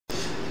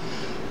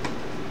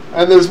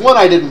And there's one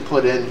I didn't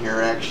put in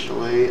here,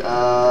 actually.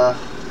 I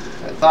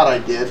thought I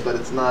did, but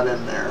it's not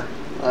in there.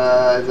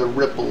 The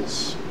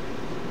ripples.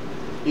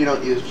 You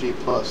don't use G+,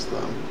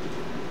 though.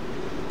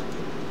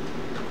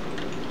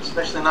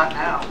 Especially not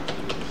now.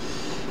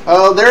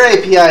 Oh, their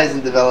API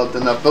isn't developed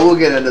enough, but we'll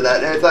get into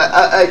that. It's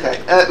okay.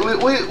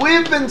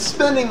 We've been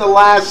spending the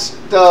last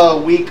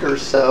week or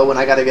so, and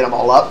I got to get them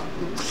all up,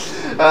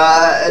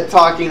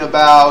 talking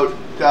about...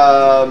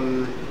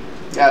 Alright,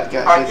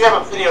 you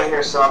have a video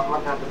here, so I'm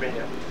looking at the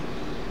video.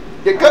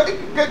 Yeah, go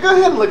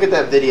ahead and look at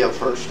that video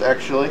first,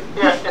 actually.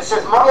 Yeah, it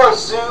says model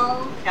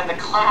Zoom in the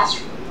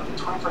classroom of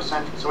the 21st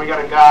century. So we got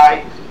a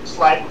guy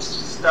sliding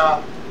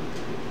stuff,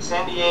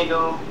 San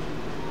Diego.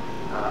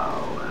 Oh,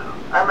 wow.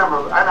 I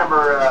remember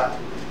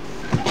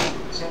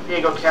San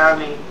Diego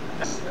County.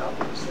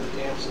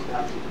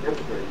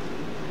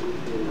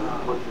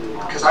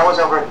 Because I was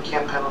over in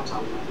Camp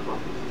Pendleton.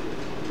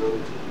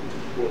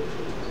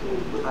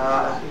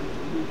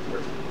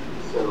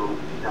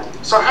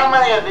 So how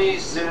many of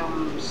these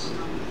Zooms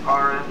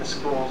are in the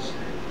schools?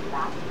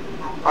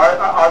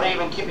 Are they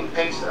even keeping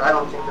pace? I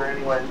don't think they're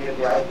anywhere near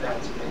the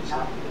iPad's pace.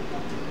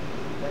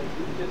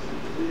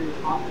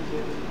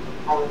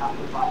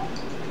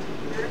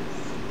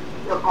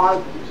 There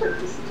are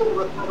features to the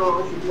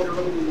referrals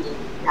literally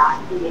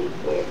that make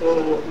it a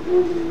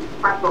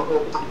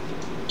preferable.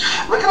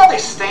 Look at all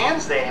these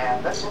stands they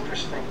have. That's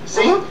interesting.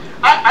 See,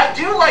 I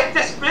do like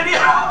this video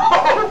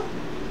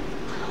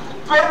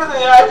better than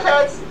the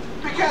iPads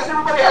because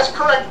everybody has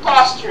correct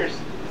postures.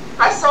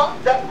 I saw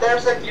that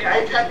there's like the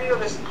iPad video.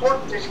 These poor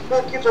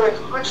kids are like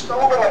hunched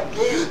over like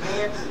this,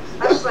 man.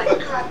 I was like,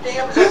 God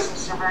damn, is that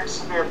some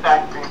severe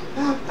back pain?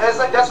 And it's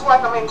like, that's why,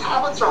 I mean,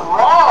 tablets are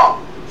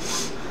wrong.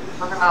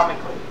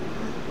 Ergonomically.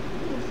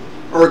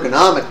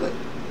 Ergonomically.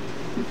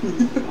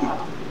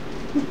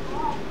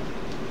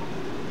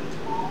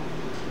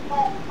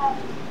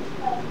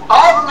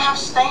 All of them have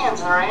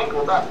stands and are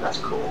angled up. That's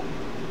cool.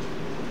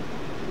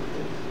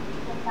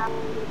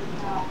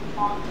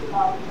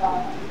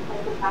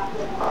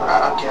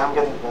 Okay, I'm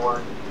getting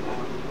bored.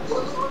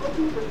 Because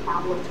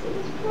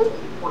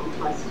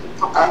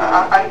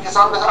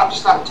I'm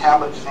just not a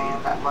tablet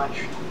fan that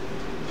much.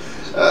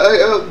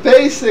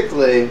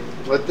 Basically,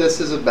 what this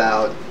is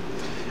about,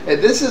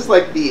 and this is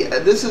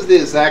the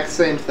exact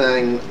same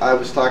thing I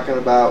was talking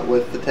about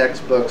with the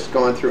textbooks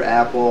going through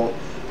Apple.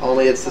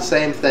 Only it's the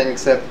same thing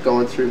except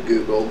going through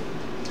Google.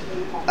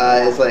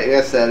 It's like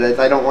I said,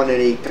 I don't want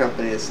any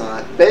company to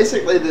sign.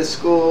 Basically, this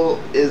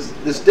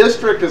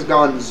district has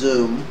gone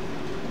Zoom.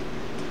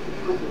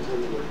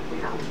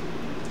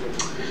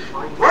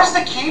 Where's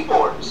the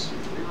keyboards?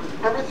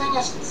 Everything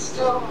is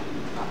still...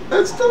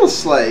 It's still a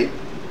slate.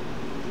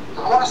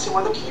 I want to see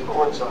where the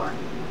keyboards are.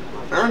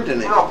 Aren't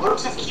any. No,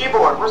 Bluetooth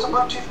keyboard. Where's the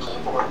Bluetooth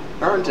keyboard?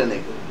 Aren't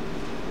any.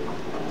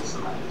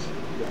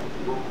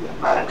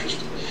 Not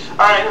interesting.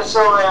 Alright,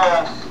 so,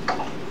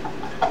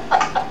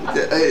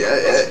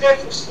 it's good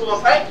for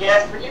schools, I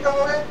guess, but you know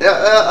what?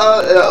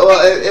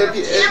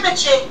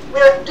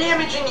 We're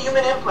damaging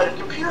human input. If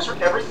computers are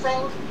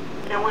everything,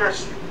 and we're...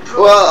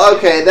 Well,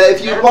 okay,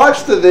 if you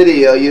watch the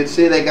video, you'd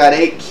see they got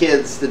 8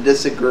 kids to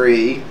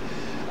disagree.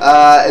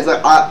 It's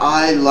like,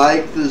 I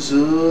like the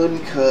Zoom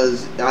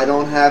because I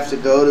don't have to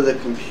go to the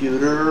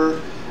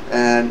computer,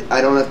 and I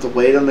don't have to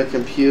wait on the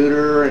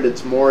computer, and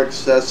it's more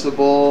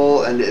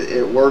accessible, and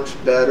it works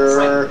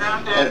better. It's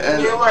like, can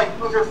you like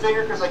move your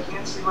finger because I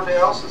can't see what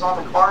else is on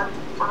the card in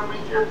front of me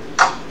here?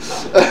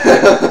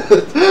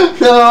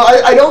 No,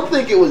 I don't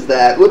think it was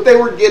that. What they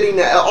were getting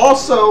at,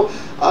 also,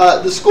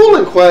 the school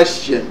in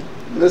question,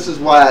 and this is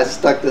why I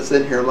stuck this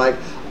in here, I'm like,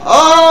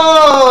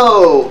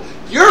 oh,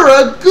 you're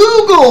a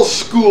Google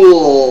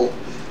school.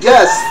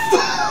 Yes.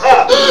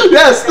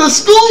 Yes, the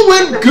school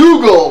went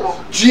Google.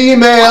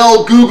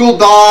 Gmail, Google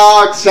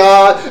Docs,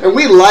 and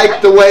we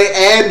like the way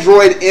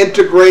Android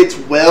integrates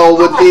well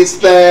with these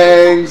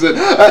things. And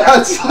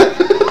that's like,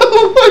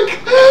 oh my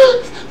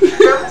God.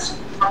 Services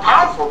are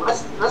powerful,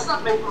 but let's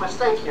not make a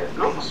mistake here.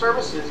 Google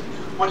Services,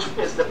 which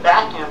is the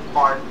back-end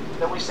part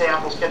that we say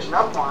Apple's catching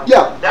up on,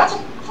 yeah, that's a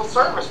full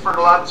service for a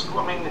lot of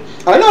schools. I mean,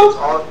 I know.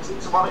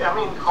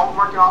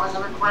 Homework and all this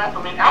other crap.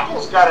 I mean,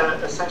 Apple's got to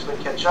essentially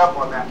catch up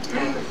on that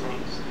kind of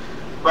things.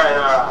 But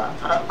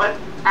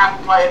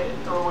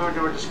Apple, we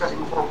were discussing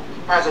before,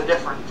 has a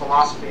different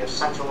philosophy of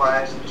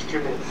centralized and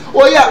distributed.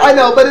 Well, yeah, I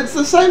know, but it's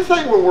the same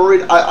thing we're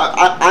worried.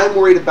 I'm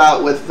worried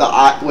about with the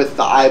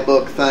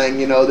iBook thing.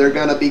 You know, they're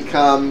going to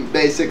become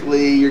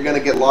basically you're going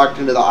to get locked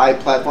into the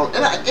iPlatform,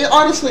 and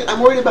honestly, I'm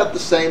worried about the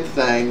same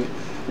thing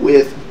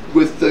with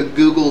the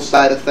Google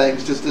side of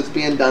things. Just it's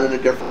being done in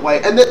a different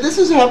way, and this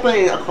is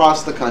happening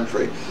across the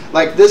country.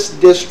 Like this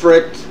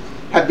district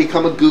had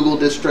become a Google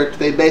district.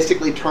 They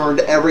basically turned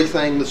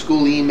everything, the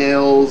school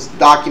emails,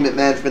 document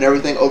management,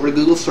 everything over to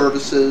Google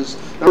Services.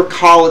 Remember,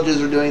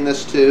 colleges are doing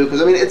this too,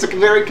 because I mean, it's a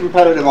very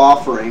competitive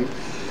offering.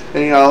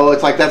 And, you know,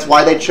 it's like that's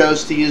why they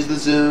chose to use the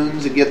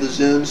Zooms and give the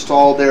Zooms to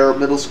all their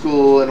middle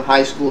school and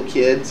high school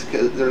kids,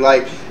 because they're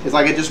like, it's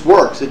like it just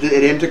works. It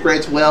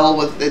integrates well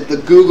with the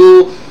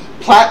Google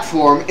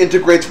platform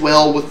integrates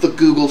well with the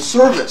Google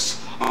service.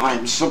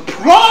 I'm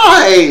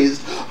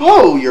surprised.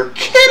 Oh, you're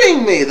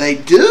kidding me. They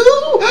do?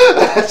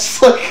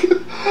 It's like,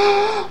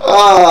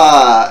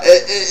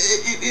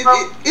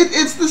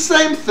 it's the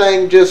same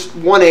thing, just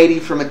 180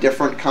 from a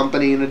different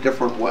company in a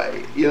different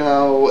way. You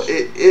know,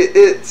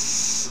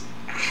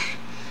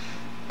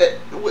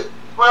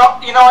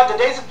 well, you know, the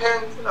days of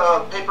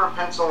paper and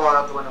pencil are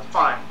out the window.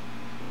 Fine,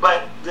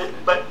 but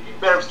you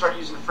better start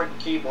using the freaking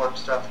keyboard and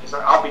stuff, because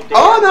I'll be damned.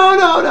 Oh,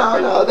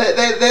 no.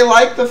 They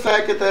like the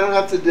fact that they don't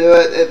have to do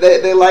it.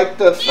 They like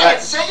the fact. Yeah,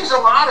 it saves a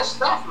lot of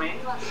stuff, man.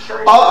 You don't have to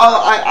carry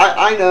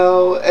I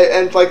know,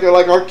 and like they're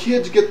like, our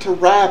kids get to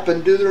rap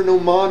and do their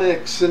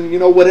mnemonics and, you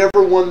know,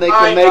 whatever one they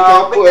can make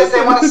up because with.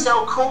 They want to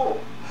sell cool.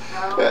 You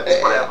know,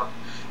 it's whatever.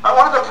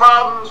 One of the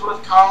problems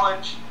with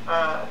college,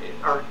 are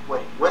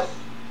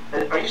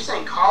you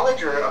saying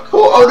college or a college?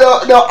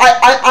 Oh, no,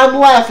 I'm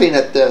laughing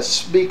at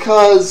this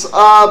because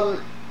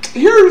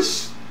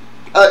here's,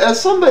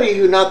 as somebody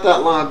who not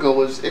that long ago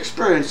was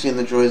experiencing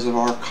the joys of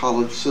our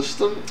college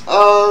system,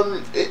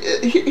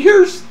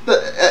 here's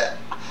the...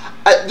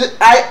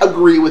 I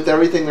agree with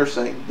everything they're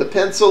saying. The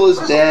pencil is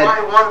dead.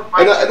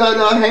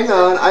 No, hang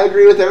on. I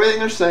agree with everything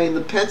they're saying.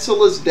 The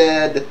pencil is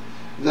dead.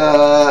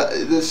 The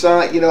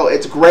you know,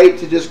 it's great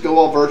to just go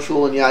all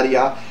virtual and yada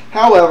yada.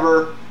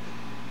 However,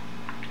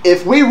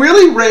 if we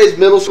really raise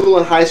middle school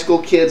and high school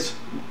kids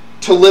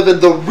to live in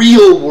the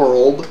real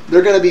world,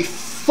 they're going to be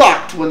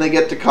fucked when they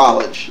get to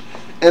college.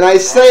 And I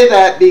say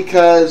that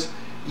because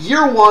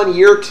year 1,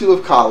 year 2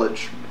 of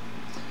college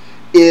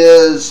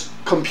is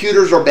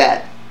computers are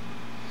bad.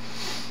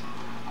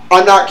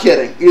 I'm not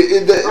kidding.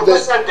 Who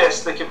said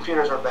this? The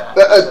computers are bad.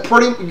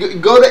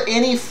 Go to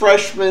any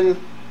freshman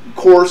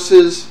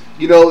courses.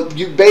 You know,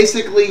 you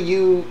basically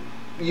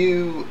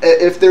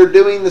if they're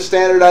doing the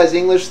standardized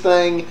English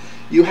thing,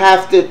 you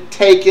have to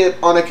take it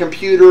on a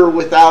computer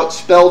without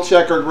spell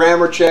check or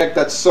grammar check.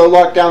 That's so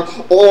locked down.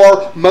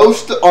 Or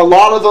a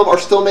lot of them are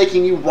still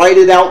making you write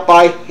it out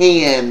by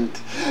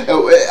hand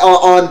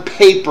on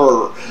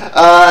paper.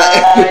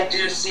 I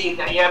do see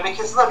that, yeah,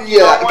 because look,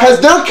 because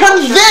they're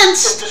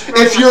convinced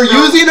if you're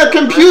using a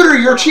computer,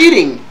 you're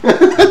cheating.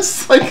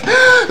 It's like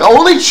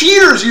only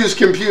cheaters use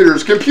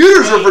computers.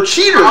 Computers are for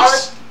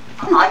cheaters.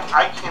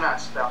 I cannot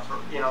spell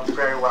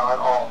very well at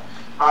all.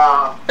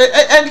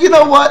 And you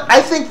know what? I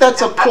think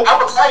that's a point. I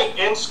will tell you,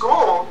 in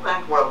school,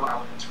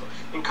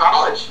 in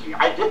college,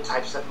 I did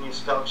type stuff and use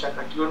spell check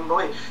like you wouldn't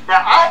believe.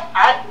 Now,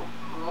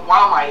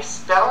 while my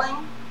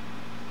spelling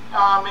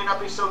may not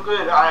be so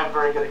good, I am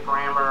very good at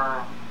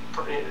grammar,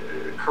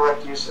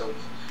 correct use of.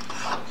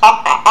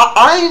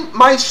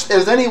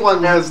 As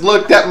anyone has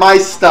looked at my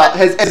stuff,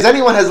 as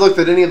anyone has looked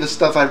at any of the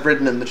stuff I've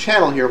written in the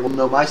channel here, will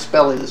know my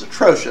spelling is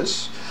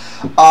atrocious.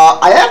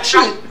 I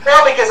actually.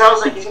 No, because I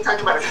was like, is he talking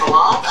about a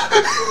collage?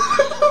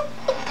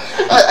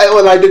 I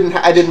was like,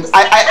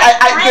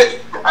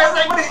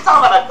 what is he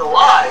talking about, a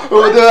collage?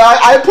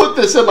 I put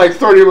this in like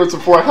 30 minutes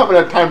before. I haven't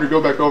had time to go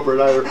back over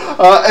it either.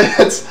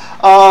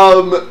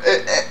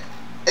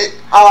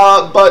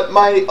 But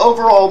my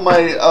overall,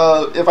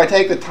 if I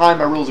take the time,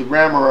 my rules of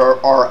grammar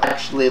are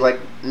actually like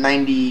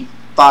 99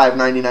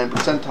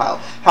 percentile.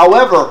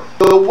 However,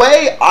 the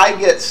way I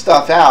get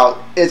stuff out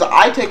is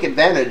I take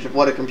advantage of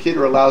what a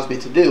computer allows me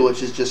to do,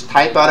 which is just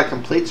type out a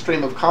complete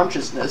stream of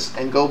consciousness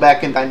and go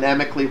back and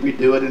dynamically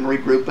redo it and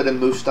regroup it and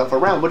move stuff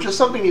around, which is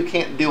something you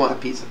can't do on a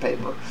piece of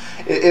paper.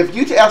 If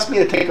you ask me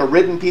to take a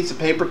written piece of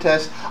paper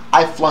test,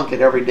 I flunk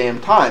it every damn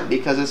time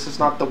because this is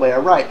not the way I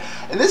write.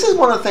 And this is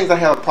one of the things I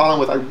have a problem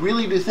with. I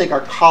really do think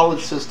our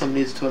college system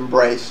needs to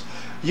embrace.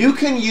 You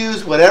can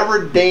use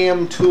whatever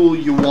damn tool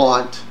you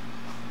want,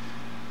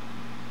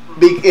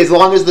 as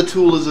long as the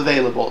tool is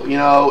available. You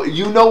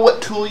know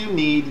what tool you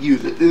need,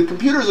 use it. The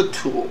computer is a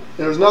tool.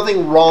 There's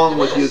nothing wrong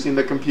with using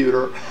the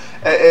computer.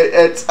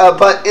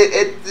 But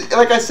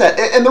like I said,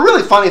 and the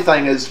really funny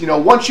thing is,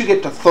 once you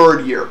get to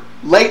third year,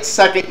 late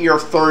second year,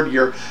 third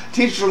year,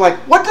 teachers are like,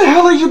 what the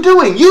hell are you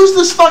doing? Use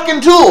this fucking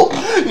tool.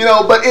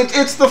 But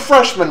it's the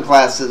freshman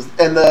classes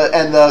and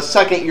the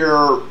second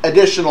year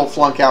additional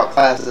flunk out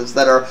classes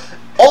that are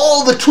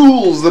all the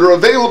tools that are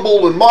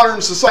available in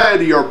modern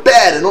society are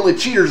bad and only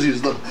cheaters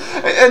use them.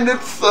 And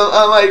it's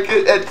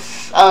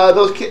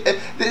those kids.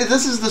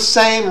 This is the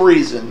same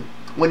reason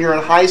when you're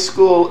in high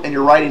school and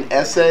you're writing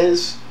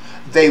essays,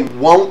 they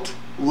won't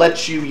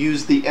let you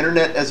use the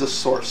internet as a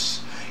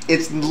source.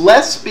 It's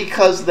less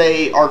because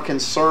they are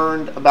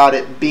concerned about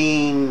it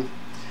being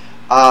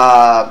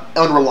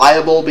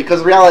unreliable, because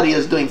the reality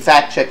is, doing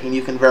fact checking,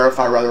 you can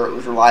verify whether it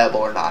was reliable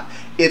or not.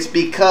 It's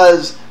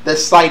because the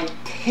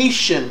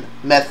citation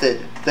method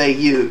they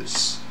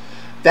use,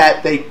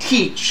 that they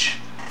teach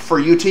for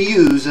you to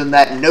use in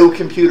that no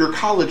computer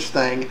college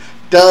thing,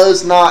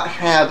 does not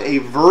have a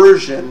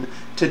version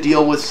to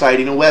deal with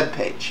citing a web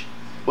page,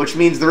 which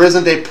means there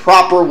isn't a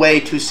proper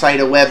way to cite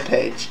a web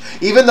page.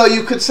 Even though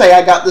you could say,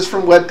 I got this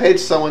from web page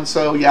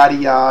so-and-so, yada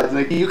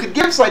yada, you could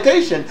give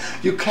citation,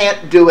 you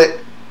can't do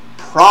it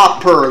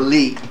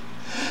properly.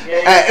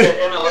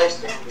 MLA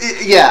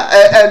standards. Yeah,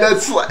 and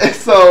it's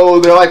so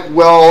they're like,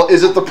 well,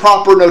 is it the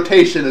proper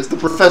notation? Is the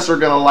professor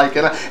gonna like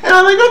it? And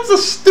I think that's the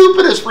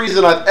stupidest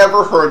reason I've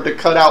ever heard to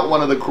cut out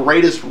one of the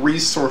greatest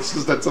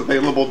resources that's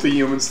available to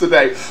humans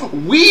today.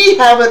 We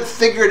haven't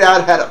figured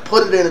out how to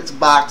put it in its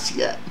box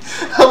yet.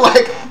 I'm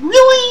like,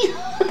 really?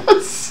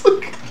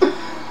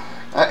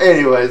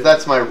 Anyways,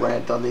 that's my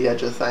rant on the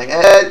edge of thing.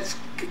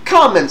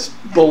 Comments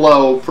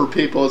below for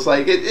people. It's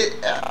like,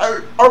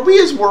 are we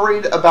as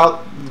worried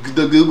about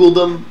the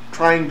Googledom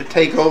trying to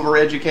take over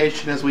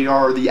education as we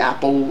are the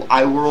Apple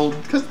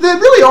iWorld? Because they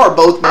really are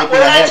both making What a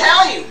did I head.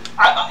 tell you?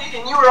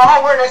 And you were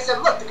all worried. I said,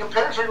 look, the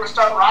competitors are going to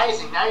start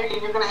rising. Now you're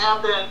going to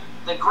have the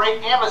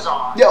great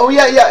Amazon. Yeah, oh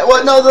yeah.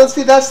 Well, no,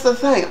 see, that's the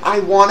thing. I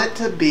want it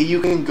to be you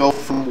can go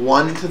from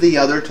one to the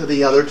other to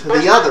the other to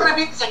There's the not other. going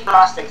to be this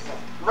agnostic thing.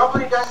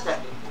 Nobody does that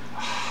anymore.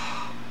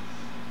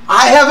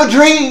 I have a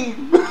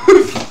dream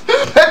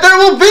that there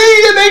will be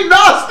an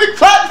agnostic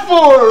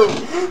platform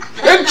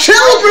and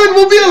children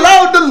will be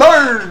allowed to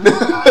learn.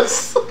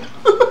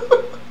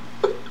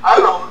 I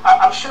don't know.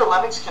 I'm sure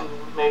Linux can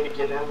maybe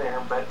get in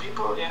there, but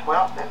people,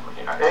 well,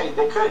 hey,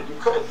 they could. You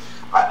could.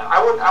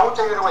 I would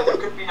take it away. There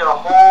could be a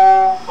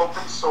whole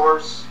open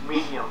source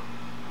medium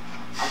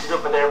to do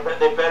it, but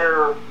they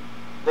better.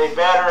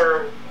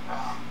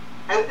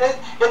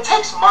 It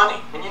takes money,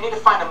 and you need to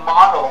find a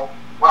model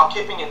while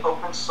keeping it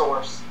open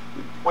source,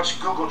 which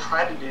Google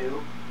tried to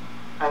do,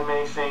 and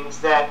many things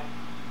that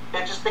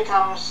it just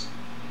becomes.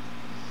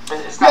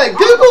 It's not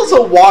Google's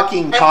a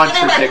walking and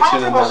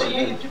contradiction.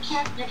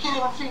 you can't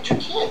even feed your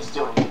kids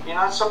doing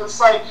it. So it's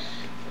like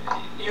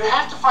you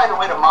have to find a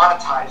way to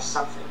monetize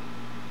something,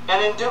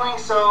 and in doing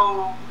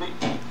so, they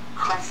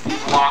create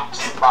these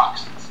locks and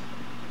boxes.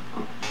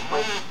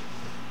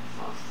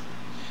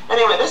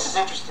 Anyway, this is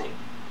interesting.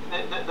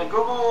 The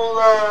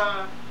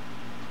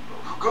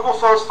Google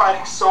foes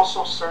fighting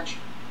social search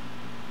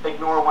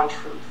ignore one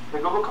truth. The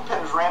Google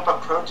competitors ramp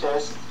up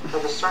protests for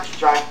the search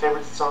giant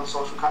favorites its own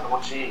social content.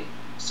 Well, gee,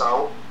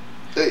 so.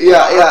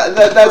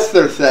 That's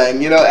their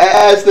thing.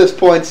 As this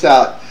points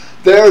out,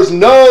 there's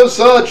no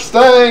such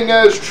thing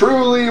as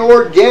truly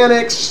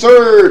organic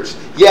search.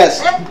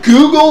 Yes,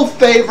 Google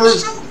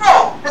favors.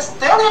 No,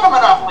 they don't have a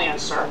monopoly in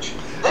search.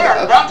 They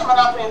are not the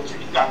monopoly in search.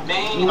 You've got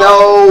Bing.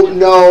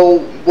 No.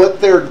 What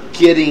they're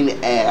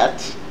getting at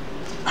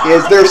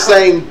is they're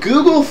saying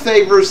Google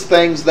favors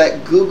things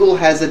that Google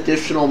has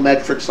additional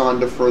metrics on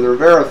to further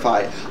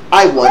verify.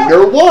 I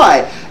wonder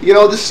why.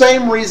 The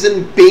same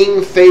reason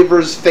Bing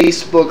favors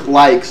Facebook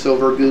likes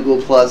over Google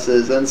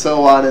Pluses and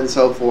so on and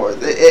so forth.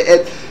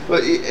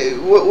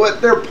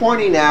 What they're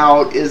pointing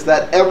out is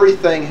that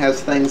everything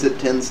has things it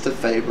tends to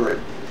favor it.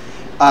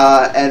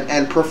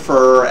 And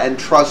prefer and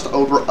trust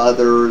over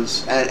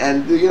others,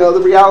 and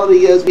the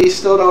reality is we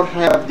still don't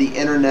have the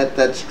internet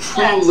that's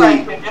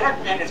truly.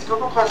 It's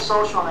Google plus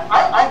social.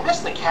 I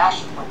miss the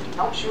cache link,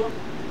 don't you?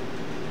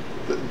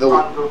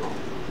 On Google.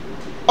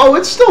 Oh,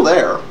 it's still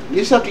there. You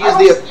just have to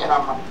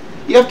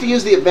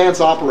use the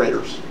advanced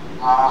operators.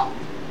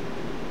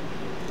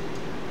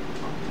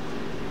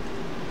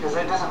 Because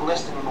it doesn't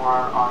list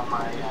anymore on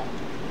my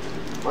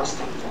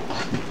listing thing.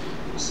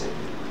 Let's see.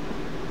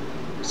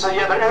 So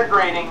yeah, they're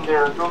integrating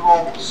their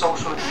Google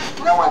social.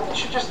 You know what they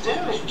should just do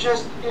is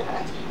just,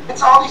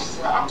 it's all these.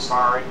 I'm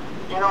sorry,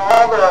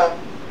 all the.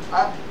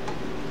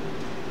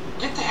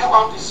 Get the hell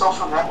off these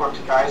social networks,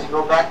 guys, and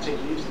go back to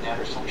Usenet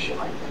or some shit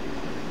like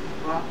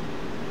that.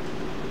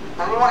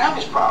 And you won't have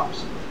these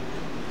problems.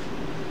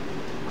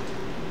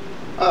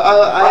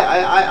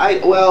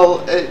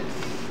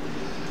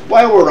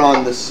 While we're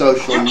on the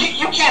social,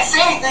 you can't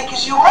say anything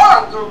because you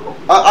are on Google.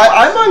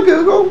 I'm on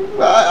Google.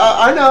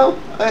 I know.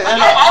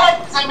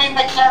 I made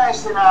my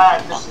parents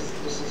that this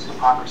is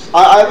hypocrisy.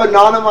 I've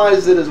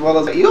anonymized it as well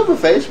as you have a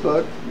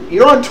Facebook.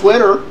 You're on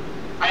Twitter.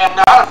 I am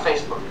not on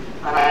Facebook,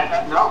 and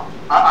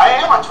I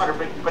am on Twitter,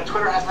 but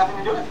Twitter has nothing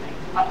to do with me.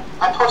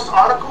 I post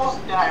articles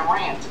and I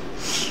rant.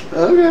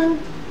 Okay.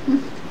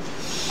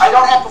 I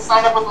don't have to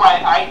sign up with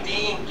my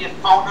ID and give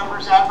phone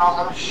numbers out and all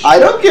that other shit. I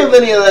don't give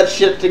any of that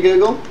shit to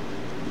Google.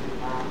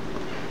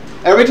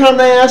 Every time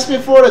they ask me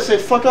for it, I say,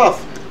 fuck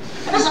off.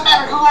 It doesn't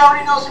matter. Google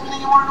already knows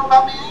everything you want to know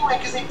about me anyway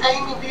because they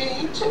pay me via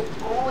YouTube.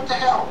 Well, what the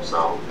hell?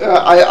 So.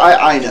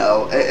 I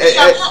know.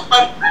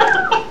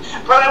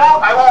 But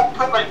I won't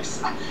put like.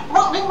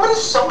 What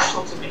is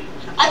social to me?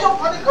 I don't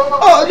want to go.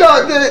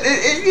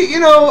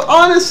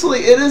 Honestly,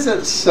 it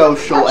isn't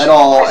social at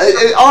all.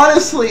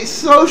 Honestly,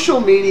 social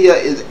media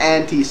is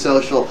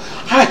anti-social.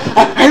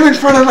 I'm in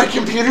front of my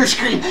computer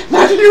screen,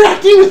 not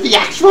interacting with the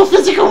actual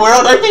physical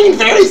world. I'm being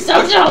very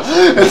social.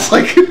 It's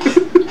like.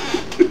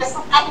 It's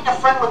like having a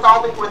friend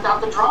without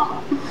the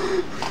drama.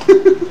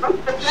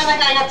 But then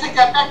I gotta take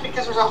that back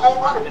because there's a whole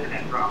lot of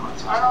internet drama.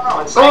 So I don't know.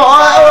 It's like,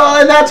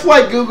 and that's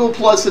why Google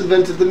Plus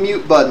invented the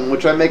mute button,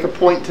 which I make a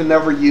point to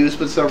never use,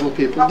 but several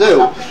people do.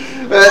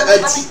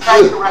 Let me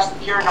tell you the rest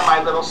here into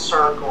my little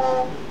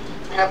circle.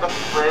 We have the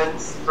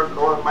friends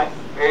circle and my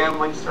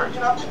family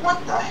circle.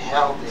 What the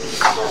hell,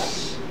 dude?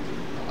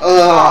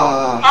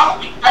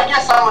 I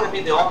guess I'm going to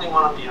be the only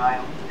one on the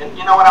island. And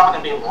you know what? I'm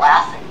going to be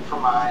laughing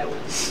from my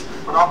island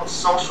when all the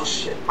social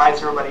shit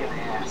bites everybody in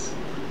the ass.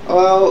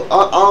 Well,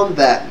 on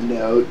that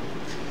note,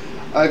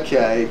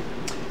 okay,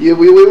 we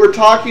were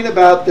talking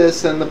about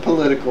this in the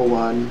political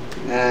one,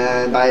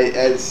 and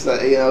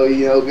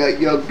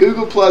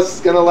Google Plus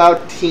is going to allow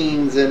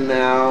teens in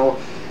now,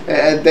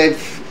 and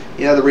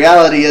the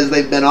reality is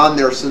they've been on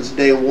there since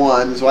day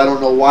one, so I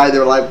don't know why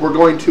they're like, we're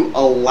going to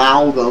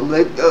allow them.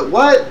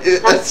 What?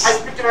 I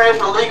think there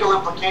is a legal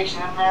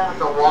implication in there,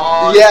 the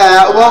law.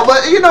 Yeah, well,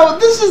 but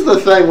this is the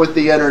thing with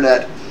the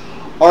internet.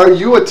 Are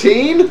you a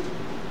teen?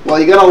 Well,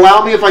 you gonna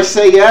allow me if I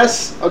say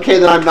yes? Okay,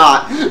 then I'm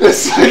not.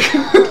 It's like,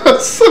 I'm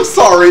so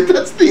sorry,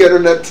 that's the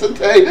internet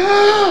today.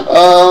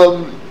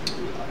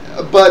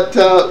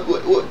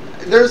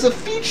 There's a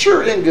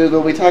feature in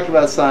Google, we talked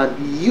about it,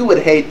 you would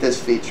hate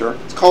this feature.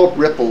 It's called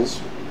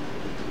ripples.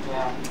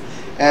 Yeah.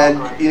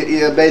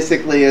 And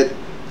basically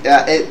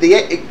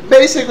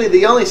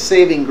the only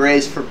saving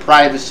grace for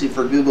privacy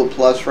for Google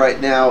Plus right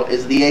now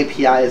is the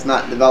API is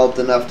not developed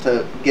enough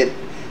to get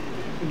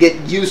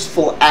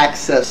useful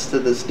access to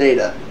this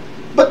data.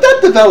 But that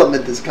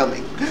development is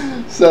coming.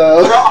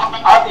 So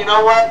you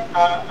know what?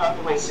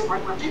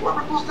 Repeat what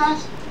Ripples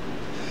does?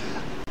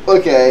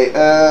 Okay,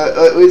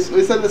 we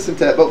said this in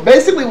tech, but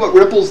basically what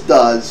Ripples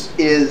does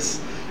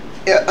is,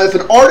 if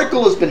an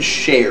article has been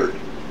shared,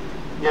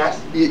 yes,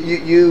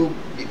 you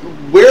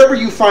wherever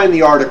you find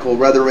the article,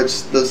 whether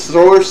it's the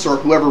source or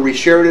whoever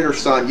reshared it or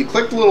something, you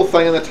click the little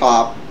thing on the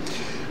top,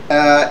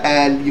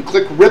 and you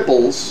click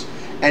Ripples,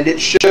 and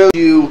it shows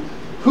you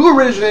who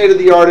originated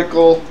the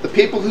article, the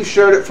people who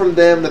shared it from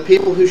them, the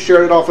people who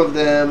shared it off of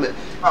them.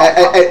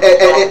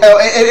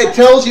 It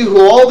tells you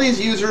who all these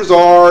users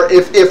are.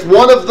 If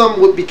one of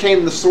them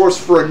became the source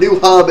for a new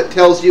hub, it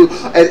tells you,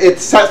 it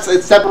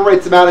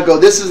separates them out and go,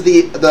 this is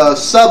the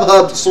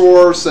sub-hub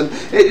source, and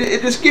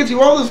it just gives you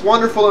all this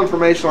wonderful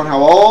information on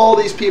how all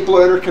these people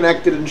are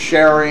interconnected and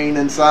sharing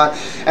and so on.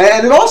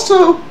 And it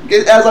also,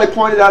 as I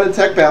pointed out in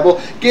Tech Babble,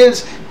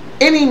 gives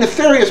any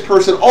nefarious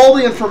person all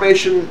the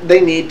information they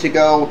need to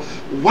go,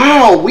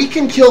 wow, we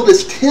can kill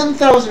this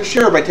 10,000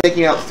 share by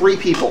taking out 3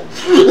 people.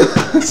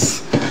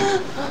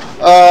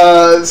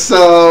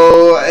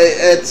 So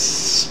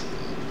it's,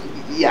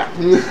 yeah,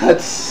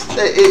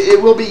 it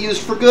will be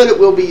used for good, it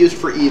will be used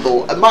for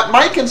evil.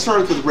 My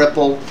concerns with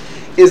Ripple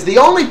is the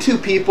only 2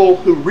 people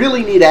who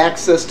really need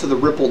access to the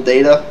Ripple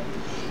data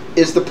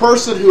is the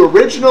person who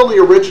originally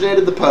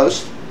originated the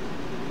post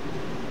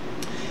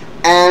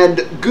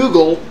and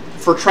Google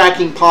for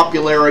tracking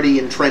popularity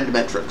and trend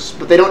metrics,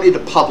 but they don't need to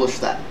publish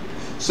that.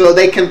 So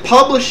they can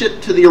publish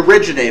it to the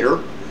originator,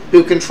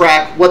 who can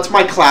track what's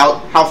my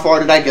clout, how far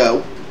did I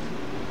go.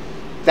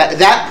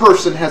 That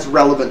person has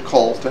relevant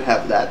call to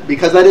have that,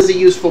 because that is a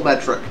useful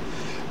metric.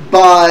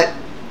 But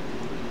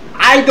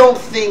I don't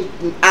think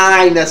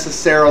I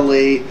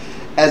necessarily,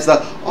 as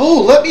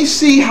let me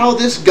see how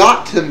this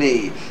got to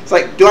me. It's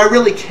like, do I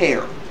really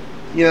care?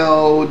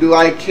 Do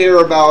I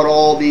care about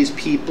all these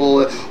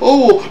people?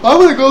 Oh, I'm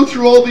going to go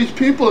through all these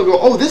people and go,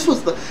 oh, this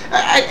was the...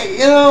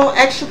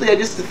 Actually, I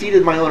just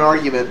defeated my own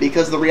argument,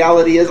 because the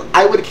reality is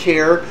I would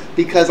care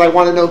because I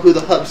want to know who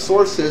the hub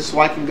source is,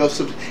 so I can go...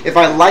 if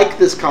I like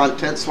this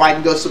content, so I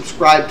can go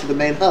subscribe to the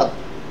main hub.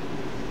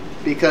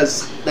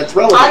 Because that's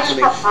relevant to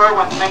me. I just prefer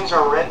when things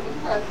are written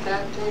that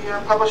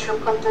the publisher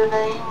put their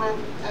name and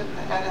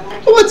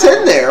well, it's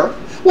in there.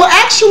 Well,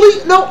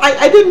 actually, no,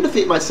 I didn't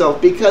defeat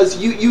myself, because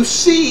you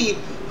see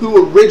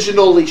who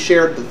originally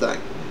shared the thing.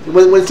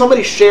 When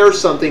somebody shares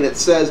something, it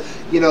says,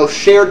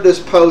 shared this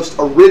post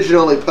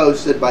originally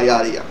posted by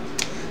yada yada.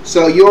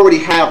 So you already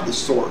have the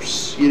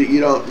source.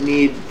 You don't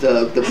need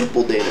the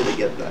Ripple data to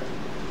get that.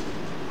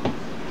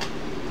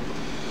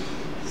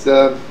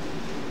 So,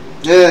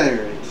 all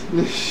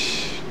right.